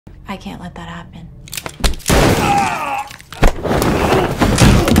I can't let that happen.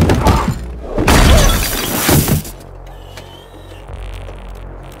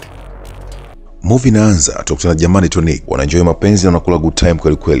 Movie inaanza, tukutana jamani Tony, wanaenjoy mapenzi na wanakula good time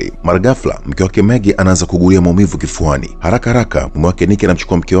kweli kweli. Mara ghafla mke wake Maggie anaanza kugulia maumivu kifuani. Haraka mume wake Nick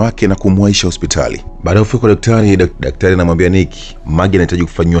anamchukua mke wake na kumwaisha hospitali. Baada ya kufika kwa daktari anamwambia Nick, Maggie anahitaji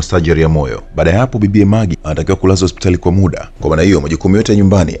kufanywa surgery ya moyo. Baada ya hapo bibi Maggie anatakiwa kulazwa hospitali kwa muda. Kwa maana hiyo majukumu yote ya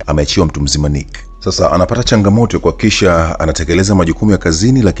nyumbani ameachiwa mtu mzima Nick. Sasa anapata changamoto kwa kisha anatekeleza majukumu ya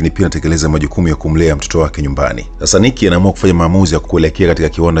kazini, lakini pia anatekeleza majukumu ya kumlea mtoto wake nyumbani. Sasa Nick anaamua kufanya maamuzi ya kuelekea katika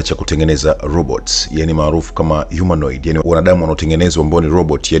kiwanda cha kutengeneza robots, yani maarufu kama humanoid, yani wanadamu wanaotengenezwa ambao ni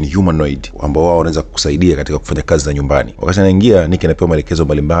robot, yani humanoid, ambao wao wanaweza kukusaidia katika kufanya kazi za nyumbani. Wakati anaingia, Nick anapewa maelekezo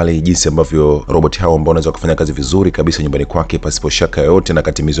mbalimbali jinsi ambavyo robot hao ambao wanaweza kufanya kazi vizuri kabisa nyumbani kwake pasipo shaka yoyote na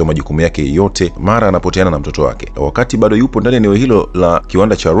katimizwa majukumu yake yote mara anapoteana na mtoto wake. Wakati bado yupo ndani ya eneo hilo la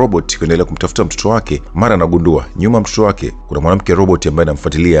kiwanda cha robot kuendelea kumtafuta mtoto wake, mara anagundua nyuma mtoto wake kuna mwanamke robot ambaye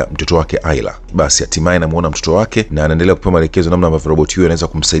anamfuatilia mtoto wake Ayla. Basi hatimaye anamuona mtoto wake na anaendelea kupewa maelekezo namna ambavyo robot huyo anaweza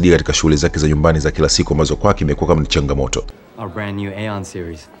kumsaidia katika shughuli zake za nyumbani za kila siku ambazo kwake imekuwa kama ni changamoto. Our brand new Aeon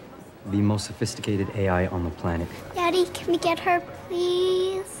series, the most sophisticated AI on the planet. Daddy, can we get her,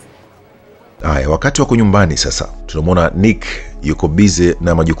 please? Haya, wakati wako nyumbani sasa, tunamwona Nick yuko busy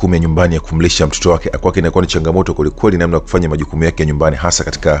na majukumu ya nyumbani ya kumlisha mtoto wake. Kwake inakuwa ni changamoto kweli namna ya kufanya majukumu yake ya nyumbani, hasa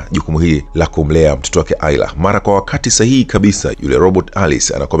katika jukumu hili la kumlea mtoto wake Ayla. Mara kwa wakati sahihi kabisa, yule robot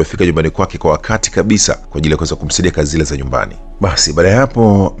Alice anakuwa amefika nyumbani kwake kwa wakati kabisa kwa ajili ya kuweza kumsaidia kazi zile za nyumbani. Basi baada ya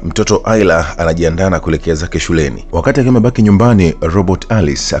hapo mtoto Ayla anajiandaa na kuelekea zake shuleni. Wakati akiwa amebaki nyumbani, robot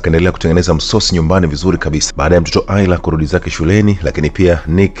Alice akaendelea kutengeneza msosi nyumbani vizuri kabisa. Baada ya mtoto Ayla kurudi zake shuleni, lakini pia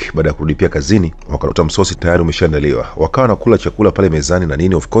Nick baada ya kurudi pia kazini, wakakuta msosi tayari umeshaandaliwa. Wakawa nakula chakula pale mezani na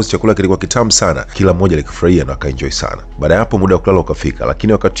nini. Of course chakula kilikuwa kitamu sana, kila mmoja alikifurahia na akaenjoy sana. Baada ya hapo muda wa kulala ukafika,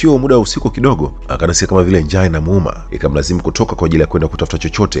 lakini wakati huo muda wa usiku kidogo akanasikia kama vile njaa inamuuma, ikamlazimu kutoka kwa ajili ya kwenda kutafuta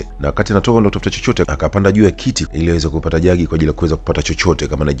chochote. Na wakati anatoka kwenda kutafuta chochote, akapanda juu ya kiti ili aweze kupata jagi kwa ajili ya kuweza kupata chochote,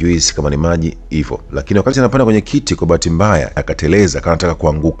 kama na juice, kama ni maji hivyo. Lakini wakati anapanda kwenye kiti, kwa bahati mbaya akateleza, akawa anataka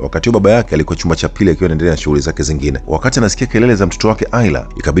kuanguka. Wakati huo baba yake alikuwa chumba cha pili akiwa anaendelea na shughuli zake zingine. Wakati anasikia kelele za mtoto wake Ayla,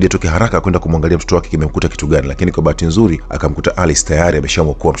 ikabidi atoke haraka kwenda kumwangalia mtoto wake kimemkuta kitu gani. Lakini kwa bahati nzuri akamkuta Alice tayari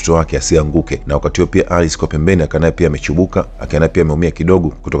ameshamwokoa mtoto wake asianguke. Na wakati huo pia Alice kwa pembeni akanaye pia amechubuka, akanaye pia ameumia kidogo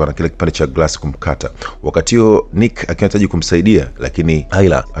kutokana na kile kipande cha glass kumkata. Wakati huo Nick akianahitaji kumsaidia, lakini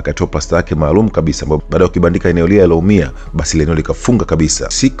Ayla akatoa plasta yake maalum kabisa, ambapo baada ya kibandika eneo lile aliloumia, basi ile eneo likafunga kabisa.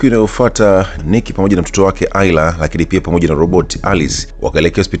 Siku inayofuata Nick pamoja na mtoto wake Ayla, lakini pia pamoja na robot Alice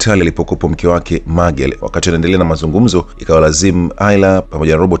wakaelekea hospitali alipokuwa mke wake Maggie. Wakati wanaendelea na mazungumzo, ikawa lazima Ayla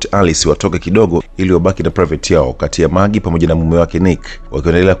pamoja na robot Alice watoke kidogo ili wabaki na private yao kati ya Maggie pamoja na mume wake Nick,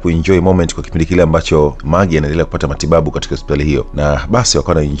 wakiendelea kuenjoy moment kwa kipindi kile ambacho Maggie anaendelea kupata matibabu katika hospitali hiyo. Na basi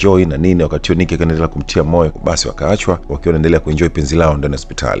wakawa na enjoy na nini, wakati Nick akaendelea kumtia moyo, basi wakaachwa wakiwa wanaendelea kuenjoy penzi lao ndani ya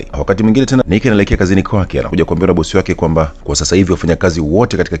hospitali. Wakati mwingine tena Nick anaelekea kazini kwake, anakuja kuambia na bosi wake kwamba kwa sasa hivi wafanyakazi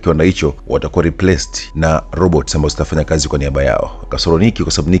wote katika kiwanda hicho watakuwa replaced na robots ambao zitafanya kazi kwa niaba yao. Kasoro Nick,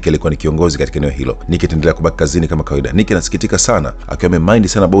 kwa sababu Nick alikuwa ni kiongozi katika eneo hilo. Nick ataendelea kubaki kazini kama kawaida. Nick anasikitika sana, akiwa amemind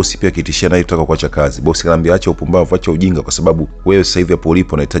sana bosi pia akitishia naye kutaka kuacha kazi. Bosi anamwambia acha upumbavu, acha ujinga, kwa sababu wewe sasa hivi hapo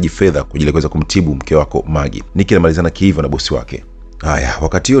ulipo unahitaji fedha kwa ajili ya kuweza kumtibu mke wako Maggie. Nick anamalizana kiiva na bosi wake. Haya,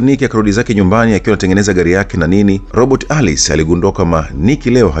 wakati huo Nick akarudi zake nyumbani akiwa anatengeneza gari yake na nini. Robot Alice aligundua kama Nick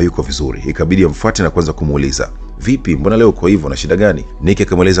leo hayuko vizuri, ikabidi amfuate na kuanza kumuuliza, vipi, mbona leo uko hivyo, na shida gani? Nick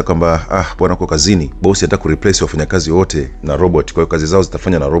akamweleza kwamba bwana, uko kazini, bosi anataka kureplace wafanyakazi wote na robot, kwa hiyo kazi zao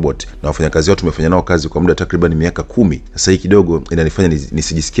zitafanya na robot, na wafanyakazi wote tumefanya nao kazi kwa muda takriban miaka 10. Sasa hii kidogo inanifanya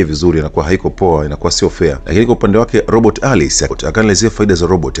nisijisikie vizuri, inakuwa haiko poa, inakuwa sio fair. Lakini kwa upande wake Robot Alice akaelezea faida za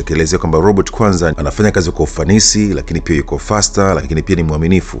robot, akaelezea kwamba robot kwanza anafanya kazi kwa ufanisi, lakini pia yuko faster, lakini pia ni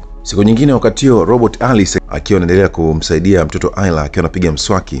mwaminifu. Siku nyingine wakati huo Robot Alice akiwa anaendelea kumsaidia mtoto Ayla akiwa anapiga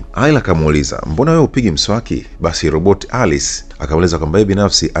mswaki, Ayla akamuuliza, mbona wewe upigi mswaki? Basi Robot Alice akamueleza kwamba yeye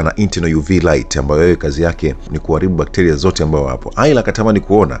binafsi ana internal UV light ambayo yeye kazi yake ni kuharibu bakteria zote ambao hapo. Ayla akatamani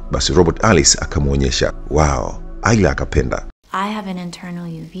kuona, basi Robot Alice akamuonyesha. Wow, Ayla akapenda. I have an internal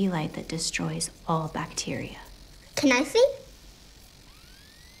UV light that destroys all bacteria. Can I see?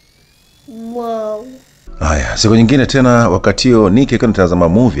 Whoa. Haya, siku nyingine tena wakati huo Nick alikuwa anatazama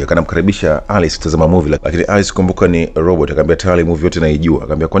movie, akanamkaribisha Alice kutazama movie, lakini Alice kumbuka ni robot, akamwambia tayari movie yote naijua.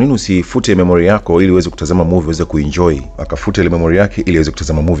 Akamwambia kwa nini usifute memory yako ili uweze kutazama movie uweze kuenjoy? Akafuta ile memory yake ili aweze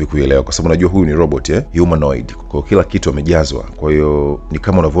kutazama movie kuielewa, kwa sababu unajua huyu ni robot humanoid, kwa kila kitu amejazwa. Kwa hiyo ni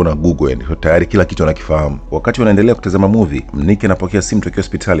kama unavyoona Google, yani tayari kila kitu anakifahamu. Wakati wanaendelea kutazama movie, Nick anapokea simu kutoka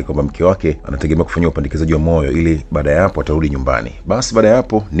hospitali kwamba mke wake anategemea kufanywa upandikizaji wa moyo ili baada ya hapo atarudi nyumbani. Basi baada ya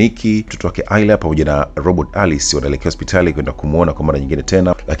hapo Nick, mtoto wake Ayla pamoja na Robot Alice wanaelekea hospitali kwenda kumuona kwa mara nyingine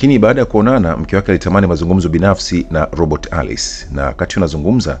tena, lakini baada ya kuonana mke wake alitamani mazungumzo binafsi na Robot Alice, na wakati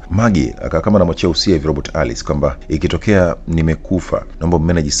wanazungumza Maggie akawa kama anamwachia usia hivi Robot Alice kwamba ikitokea nimekufa naomba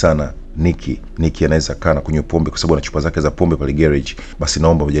mmanage sana Nikki anaweza kana kunywa pombe kwa sababu ana chupa zake za pombe pale garage, basi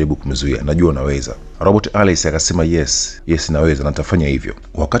naomba mjaribu kumzuia, najua unaweza. Robot Alice akasema yes naweza na nitafanya hivyo.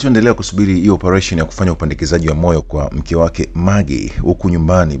 Wakati wanaendelea kusubiri hiyo operation ya kufanya upandikizaji wa moyo kwa mke wake Maggie, huku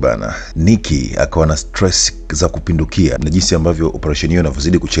nyumbani bana Nikki akawa na stress za kupindukia, na jinsi ambavyo operation hiyo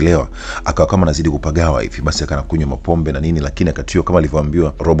inavyozidi kuchelewa akawa kama anazidi kupagawa hivi, basi akanakunywa mapombe na nini, lakini akatio kama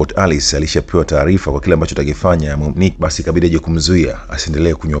alivyoambiwa Robot Alice alishapewa taarifa kwa kile ambacho atakifanya Nick, basi ikabidi aje kumzuia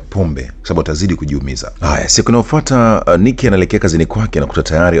asiendelee kunywa pombe kwa sababu atazidi kujiumiza. Haya, siku inayofuata Nick anaelekea kazini kwake na kuta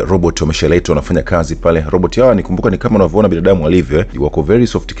tayari Robot wameshaletwa wanafanya kazi pale. Robot hawa nikumbuka ni kama unavyoona binadamu walivyo, wako very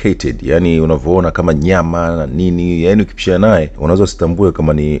sophisticated, yani unavyoona kama nyama na nini, yani ukipishana naye unaweza usitambue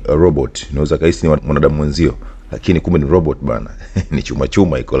kama ni robot, unaweza kahisi ni mwanadamu mwenzio, lakini kumbe ni robot bana. Ni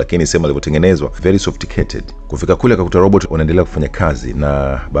chuma iko, lakini sema alivyotengenezwa very sophisticated. Kufika kule akakuta robot wanaendelea kufanya kazi,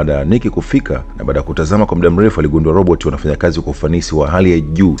 na baada ya Nikki kufika na baada ya kutazama kwa muda mrefu aligundua robot wanafanya kazi kwa ufanisi wa hali ya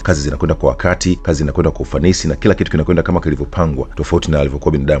juu. Kazi zinakwenda kwa wakati, kazi zinakwenda kwa ufanisi, na kila kitu kinakwenda kama kilivyopangwa, tofauti na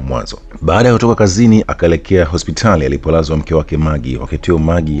alivyokuwa binadamu mwanzo. Baada ya kutoka kazini akaelekea hospitali alipolazwa mke wake Maggie. Wakati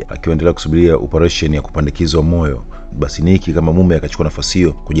Maggie akiendelea kusubiria operation ya kupandikizwa moyo, basi Nikki kama mume akachukua nafasi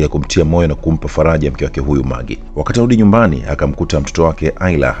hiyo kujia kumtia moyo na kumpa faraja mke wake huyu Maggie. Wakati arudi nyumbani akamkuta mtoto wake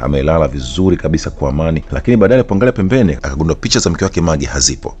Ayla amelala vizuri kabisa kwa amani, lakini baadaye alipoangalia pembeni akagundua picha za mke wake Maggie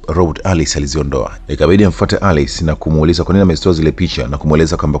hazipo. Robot Alice aliziondoa. Ikabidi amfuate Alice na kumuuliza kwa nini amezitoa zile picha, na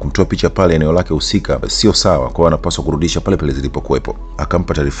kumueleza kwamba kumtoa picha pale eneo lake husika sio sawa, kwa anapaswa kurudisha pale pale zilipokuwepo.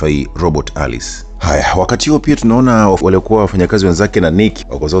 Akampa taarifa hii Robot Alice. Haya, wakati huo pia tunaona waliokuwa wafanyakazi wenzake na Nick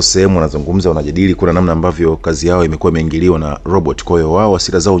wako zao sehemu wanazungumza, wanajadili kuna namna ambavyo kazi yao imekuwa imeingiliwa na robot. Kwa hiyo wao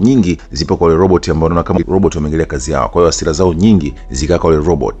hasira zao nyingi zipo kwa wale robot ambao wanaona kama robot wameingilia kazi yao. Kwa hiyo hasira zao nyingi zikaa kwa wale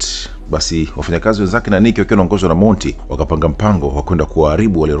robot. Basi wafanyakazi wenzake na Nick wakiwa wanaongozwa na Monty wakapanga mpango wa kwenda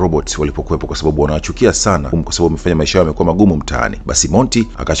kuharibu wale robots walipokuwepo, kwa sababu wanawachukia sana, kwa sababu wamefanya maisha yao yamekuwa magumu mtaani. Basi Monty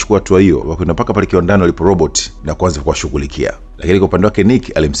akachukua hatua hiyo, wakaenda mpaka pale kiwandani walipo robot na kuanza kuwashughulikia. Lakini kwa upande wake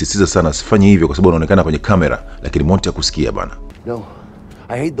Nick alimsisitiza sana asifanye hivyo kwa sababu anaonekana kwenye kamera, lakini Monty hakusikia bana. No,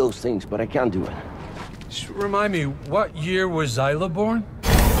 I hate those things, but I can't do it. Remind me, what year was Ayla born?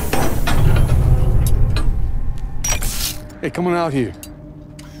 Hey, come on out here.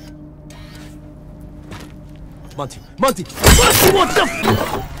 Monty, what the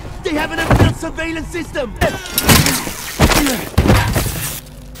f***? They have an evidence surveillance system!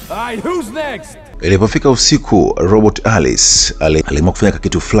 Alright, who's next? Ilipofika usiku, Robot Alice aliamua kufanya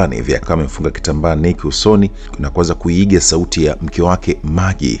kitu fulani hivi, akawa amemfunga kitambaa Nick usoni na kuanza kuiga sauti ya mke wake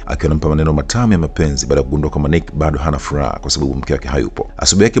Maggie akiwa anampa maneno matamu ya mapenzi, baada ya kugundua kama Nick bado hana furaha kwa sababu mke wake hayupo.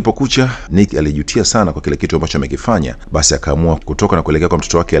 Asubuhi yake ilipokucha, Nick alijutia sana kwa kile kitu ambacho amekifanya, basi akaamua kutoka na kuelekea kwa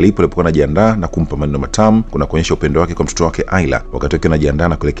mtoto wake alipokuwa anajiandaa na kumpa maneno matamu kuna kuonyesha upendo wake kwa mtoto wake Ayla wakati akiwa anajiandaa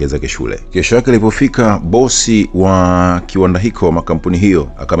na kuelekea zake shule. Kesho yake ilipofika, bosi wa kiwanda hiko wa makampuni hiyo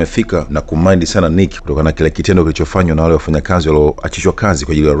akamefika na kumind sana Nick kutokana na kile kitendo kilichofanywa na wale wafanyakazi walioachishwa kazi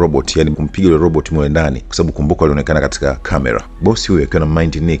kwa ajili ya robot, yani kumpiga yule robot mwe ndani, kwa sababu kumbuka alionekana katika kamera. Bosi huyo akawa na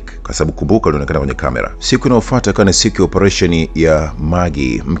mind Nick kwa sababu kumbuka alionekana kwenye kamera. Siku inayofuata ikawa ni siku ya operation ya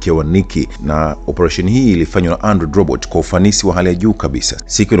Maggie, mke wa Nick, na operation hii ilifanywa na Android robot kwa ufanisi wa hali ya juu kabisa.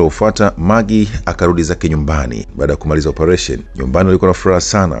 Siku inayofuata Maggie akarudi zake nyumbani baada ya kumaliza operation. Nyumbani walikuwa na furaha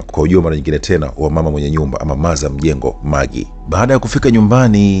sana kwa ujio mara nyingine tena wa mama mwenye nyumba ama maza mjengo Maggie. Baada ya kufika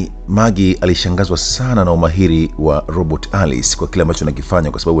nyumbani, Maggie alishangazwa sana na umahiri wa Robot Alice kwa kile ambacho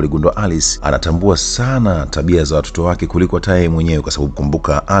anakifanya, kwa sababu aligundua Alice anatambua sana tabia za watoto wake kuliko hata yeye mwenyewe, kwa sababu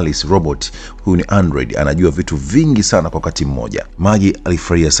kumbuka Alice robot huyu ni Android, anajua vitu vingi sana kwa wakati mmoja. Maggie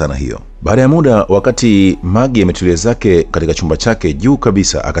alifurahia sana hiyo. Baada ya muda, wakati Maggie ametulia zake katika chumba chake juu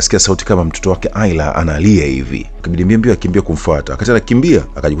kabisa, akasikia sauti kama mtoto wake Ayla analia hivi. Akabidi mbio akimbia kumfuata. Akati anakimbia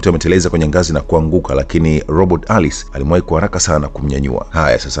akajikuta ameteleza kwenye ngazi na kuanguka, lakini Robot Alice alimwahi kwa haraka sana kumnyanyua.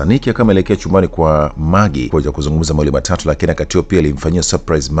 Haya, sasa Nick akaelekea chumbani kwa Maggie kwa kuzungumza mawili matatu, lakini akatio pia alimfanyia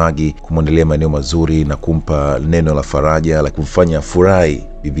surprise Maggie, kumwendelea maeneo mazuri na kumpa neno la faraja la kumfanya furahi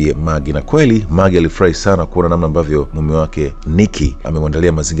bibi Maggie. Na kweli Maggie alifurahi sana kuona namna ambavyo mume wake Nick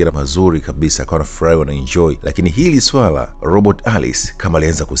amemwandalia mazingira mazuri kabisa, akawa anafurahi na enjoy. Lakini hili swala Robot Alice kama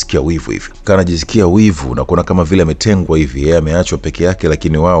alianza kusikia wivu hivi, kana anajisikia wivu na kuona kama vile ametengwa hivi, yeye ameachwa peke yake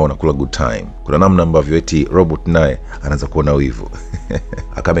lakini wao wanakula good time. Kuna namna ambavyo eti robot naye anaanza kuona wivu.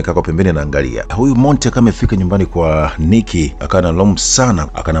 Akamekaa kwa pembeni anaangalia. Huyu Monty akamefika nyumbani kwa Nick, akana lom sana,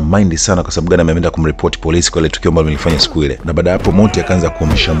 akana mind sana kwa sababu gani ameenda kumreport polisi kwa ile tukio ambalo nilifanya siku ile. Na baada hapo Monty akaanza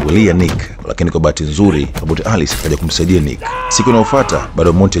kumshambulia Nick, lakini kwa bahati nzuri Robot Alice akaja kumsaidia Nick. Siku inayofuata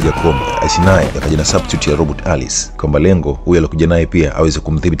bado Monty hajakuomba, Alice naye akaja na substitute ya Robot Alice kwamba lengo huyo alikuja naye pia aweze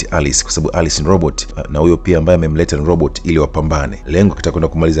kumdhibiti Alice kwa sababu Alice ni robot na huyo pia ambaye amemleta ni robot ili wapambane. Lengo kitaka kwenda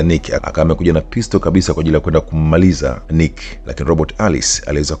kumaliza Nick, akawa amekuja na pistol kabisa kwa ajili ya kwenda kummaliza Nick, lakini Robot Alice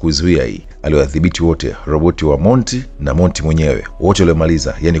aliweza kuzuia hii. Aliwadhibiti wote, roboti wa Monty na Monty mwenyewe, wote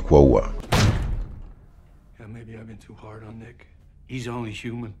waliomaliza, yani kuwaua. Maybe I've been too hard on Nick. He's only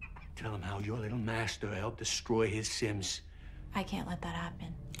human. Tell him how your little master helped destroy his Sims. I can't let that happen.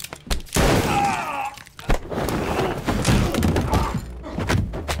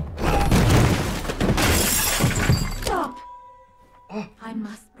 Stop! I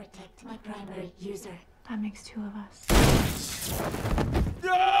must protect my primary user. That makes two of us.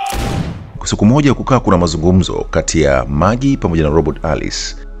 Siku moja kukaa kuna mazungumzo kati ya Maggie pamoja na Robot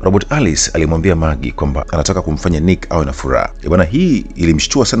Alice. Robot Alice alimwambia Maggie kwamba anataka kumfanya Nick awe na furaha. Bwana, hii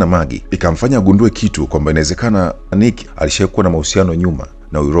ilimshtua sana Maggie, ikamfanya agundue kitu kwamba inawezekana Nick alishakuwa na mahusiano nyuma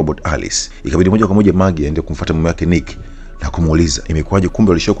na huyu Robot Alice. Ikabidi moja kwa moja Maggie aende kumfuata mume wake Nick na kumuuliza imekuwaje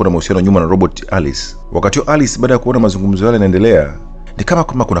kumbe alishakuwa na mahusiano nyuma na Robot Alice. Wakati wa Alice baada ya kuona mazungumzo yale yanaendelea, ni kama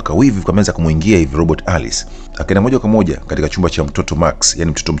kuna kawivu kameanza kumuingia hivi Robot Alice. Akaenda moja kwa moja katika chumba cha mtoto Max,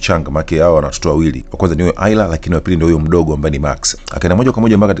 yani mtoto mchanga, maana hao wana watoto wawili. Wa kwanza ni huyo Ayla, lakini wa pili ndio huyo mdogo ambaye ni Max. Akaenda moja kwa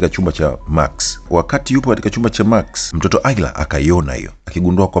moja mpaka katika chumba cha Max. Wakati yupo katika chumba cha Max, mtoto Ayla akaiona hiyo,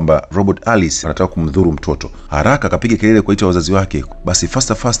 akigundua kwamba Robot Alice anataka kumdhuru mtoto. Haraka akapiga kelele kuita wazazi wake. Basi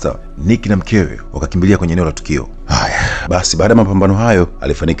faster Nick na mkewe wakakimbilia kwenye eneo la tukio. Haya, basi baada ya mapambano hayo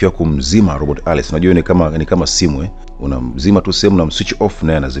alifanikiwa kumzima Robot Alice. Unajua ni kama simu unamzima tu sehemu na switch off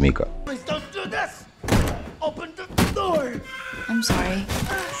naye anazimika. I'm sorry.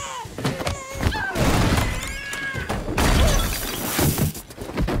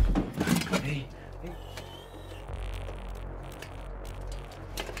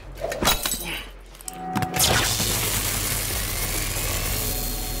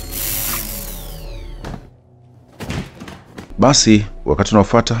 Basi wakati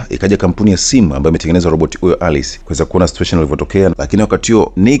unaofuata ikaja kampuni ya simu ambayo imetengeneza roboti huyo Alice kuweza kuona situation ilivyotokea, lakini wakati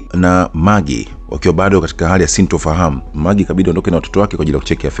huo Nick na Maggie wakiwa bado katika hali ya sintofahamu. Maggie kabidi aondoke na watoto wake kwa ajili ya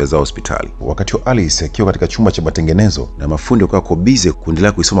kucheki afya zao hospitali. Wakati huo Alice akiwa katika chumba cha matengenezo na mafundi wakawa busy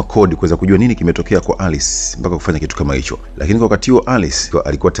kuendelea kuisoma code kuweza kujua nini kimetokea kwa Alice mpaka kufanya kitu kama hicho. Lakini kwa wakati huo Alice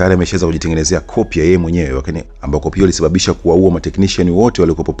alikuwa tayari ameshaweza kujitengenezea kopi ya yeye mwenyewe, lakini ambapo kopi hiyo ilisababisha kuwaua matechnician wote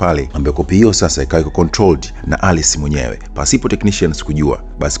waliokuwa pale, ambapo kopi hiyo sasa ikawa controlled na Alice mwenyewe pasipo technicians kujua.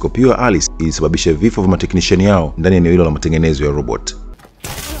 Basi kopi hiyo Alice ilisababisha vifo vya matechnician yao ndani ya eneo hilo la matengenezo ya robot.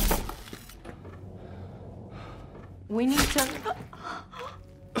 We need to...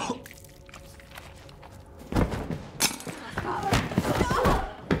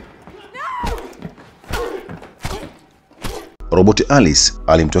 Roboti Alice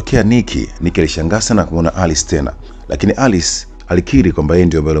alimtokea Nick alishangaa sana kumuona Alice tena, lakini Alice alikiri kwamba yeye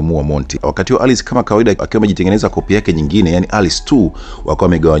ndio ambaye alimuua Monty. Wakati huo Alice kama kawaida akiwa amejitengeneza kopi yake nyingine, yani Alice 2, wakawa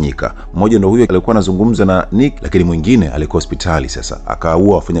wamegawanyika. Mmoja ndio huyo alikuwa anazungumza na Nick, lakini mwingine alikuwa hospitali. Sasa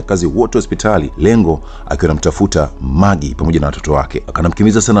akaua wafanyakazi wote hospitali, lengo akiwa anamtafuta Maggie pamoja na watoto wake.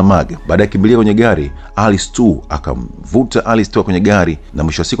 Akanamkimbiza sana Maggie. Baada ya kimbilia kwenye gari, Alice 2 akamvuta Alice 2 kwenye gari, na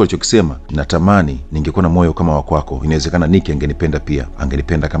mwisho wa siku alichokisema, natamani ningekuwa na moyo kama wa kwako, inawezekana Nick angenipenda pia,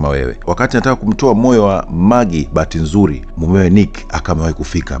 angenipenda kama wewe. Wakati anataka kumtoa moyo wa Maggie, bahati nzuri mumewe Nick akamewahi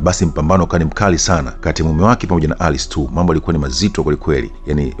kufika. Basi mpambano kani mkali sana kati ya mume wake pamoja na Alice 2. Mambo yalikuwa ni mazito kweli kweli.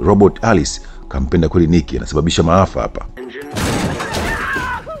 Yani Robot Alice kampenda kweli Nick, anasababisha maafa hapa.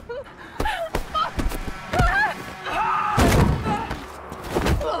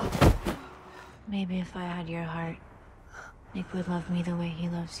 Maybe if I had your heart, Nick would love me the way he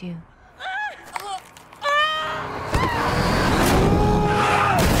loves you.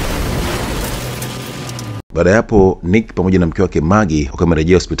 Baada ya hapo Nick pamoja na mke wake Maggie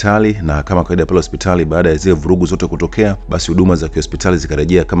wakarejea hospitali, na kama kawaida pale hospitali baada ya zile vurugu zote kutokea, basi huduma za hospitali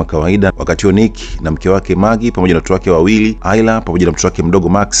zikarejea kama kawaida. Wakati huo Nick na mke wake Maggie pamoja na watoto wake wawili Ayla pamoja na mtoto wake mdogo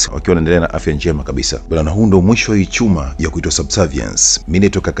Max wakiwa wanaendelea na afya njema kabisa. Bwana, huu ndio mwisho hii chuma ya kuitwa Subservience. Mimi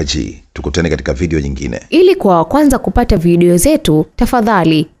nitoka Kazi. Tukutane katika video nyingine. Ili kwa kwanza kupata video zetu,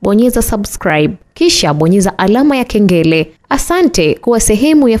 tafadhali bonyeza subscribe kisha bonyeza alama ya kengele. Asante kuwa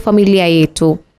sehemu ya familia yetu.